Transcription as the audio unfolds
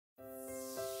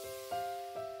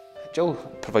Jill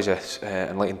provides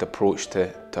an enlightened approach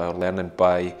to our learning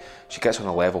by, she gets on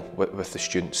a level with the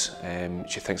students.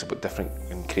 She thinks about different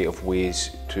and creative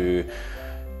ways to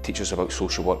teach us about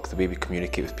social work, the way we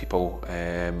communicate with people,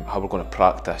 how we're going to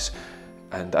practice.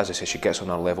 And as I say, she gets on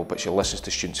our level, but she listens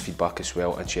to students' feedback as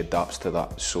well, and she adapts to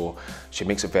that. So she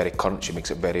makes it very current, she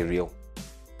makes it very real.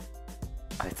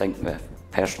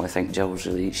 Personally, I think Jill's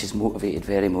she's motivated,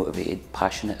 very motivated,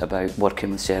 passionate about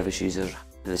working with service users.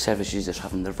 The service users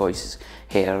having their voices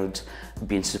heard,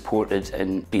 being supported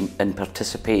and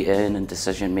participating in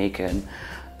decision making,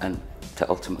 and to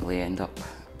ultimately end up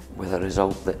with a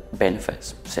result that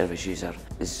benefits service user.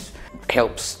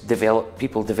 Helps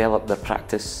people develop their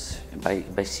practice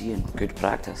by seeing good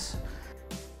practice.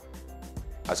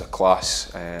 As a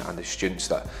class and the students,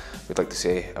 that we'd like to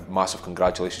say a massive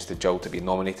congratulations to Jill to be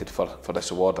nominated for this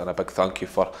award, and a big thank you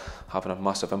for having a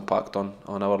massive impact on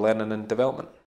our learning and development.